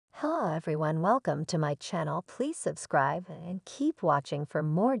Hello everyone, welcome to my channel. Please subscribe and keep watching for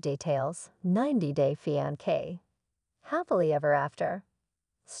more details. 90-Day Fiancé. Happily ever after.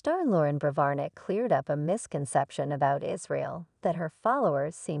 Star Loren Brovarnik cleared up a misconception about Israel that her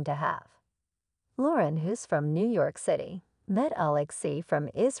followers seem to have. Loren, who's from New York City, met Alexei from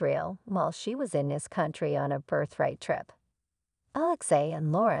Israel while she was in his country on a birthright trip. Alexei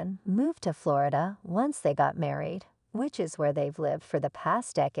and Loren moved to Florida once they got married, which is where they've lived for the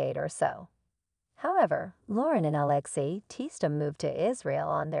past decade or so. However, Loren and Alexei teased a move to Israel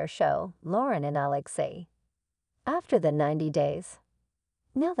on their show, Loren and Alexei. After the 90 days.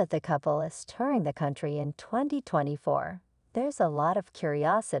 Now that the couple is touring the country in 2024, there's a lot of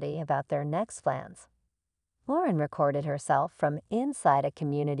curiosity about their next plans. Loren recorded herself from inside a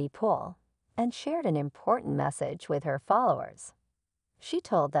community pool and shared an important message with her followers. She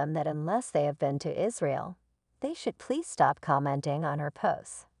told them that unless they have been to Israel, they should please stop commenting on her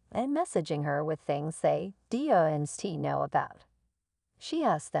posts and messaging her with things they don't know about. She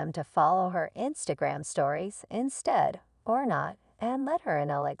asked them to follow her Instagram stories instead or not and let her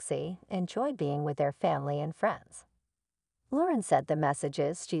and Alexei enjoy being with their family and friends. Loren said the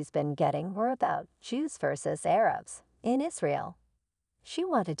messages she's been getting were about Jews versus Arabs in Israel. She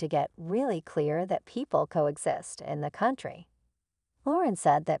wanted to get really clear that people coexist in the country. Loren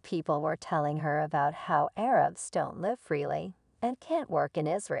said that people were telling her about how Arabs don't live freely and can't work in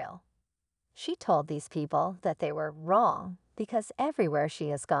Israel. She told these people that they were wrong because everywhere she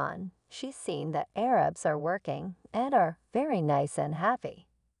has gone, she's seen that Arabs are working and are very nice and happy.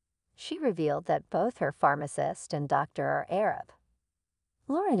 She revealed that both her pharmacist and doctor are Arab.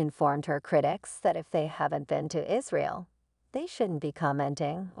 Loren informed her critics that if they haven't been to Israel, they shouldn't be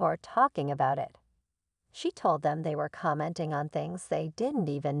commenting or talking about it. She told them they were commenting on things they didn't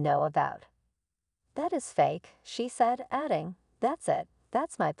even know about. "That is fake," she said, adding, "That's it.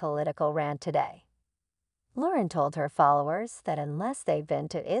 That's my political rant today." Loren told her followers that unless they've been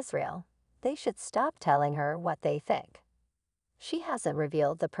to Israel, they should stop telling her what they think. She hasn't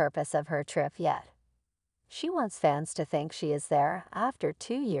revealed the purpose of her trip yet. She wants fans to think she is there after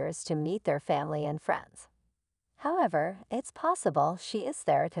 2 years to meet their family and friends. However, it's possible she is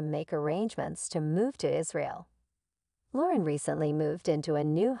there to make arrangements to move to Israel. Loren recently moved into a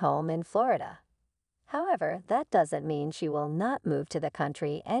new home in Florida. However, that doesn't mean she will not move to the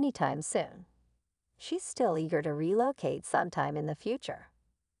country anytime soon. She's still eager to relocate sometime in the future.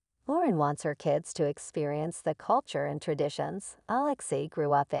 Loren wants her kids to experience the culture and traditions Alexei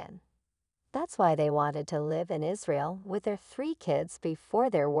grew up in. That's why they wanted to live in Israel with their 3 kids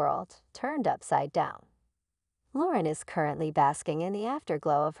before their world turned upside down. Loren is currently basking in the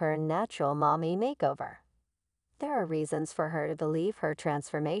afterglow of her natural mommy makeover. There are reasons for her to believe her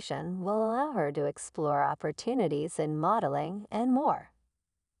transformation will allow her to explore opportunities in modeling and more.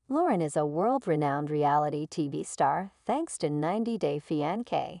 Loren is a world-renowned reality TV star thanks to 90-Day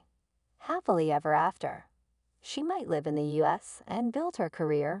Fiancé. Happily ever after. She might live in the US and build her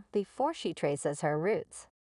career before she traces her roots.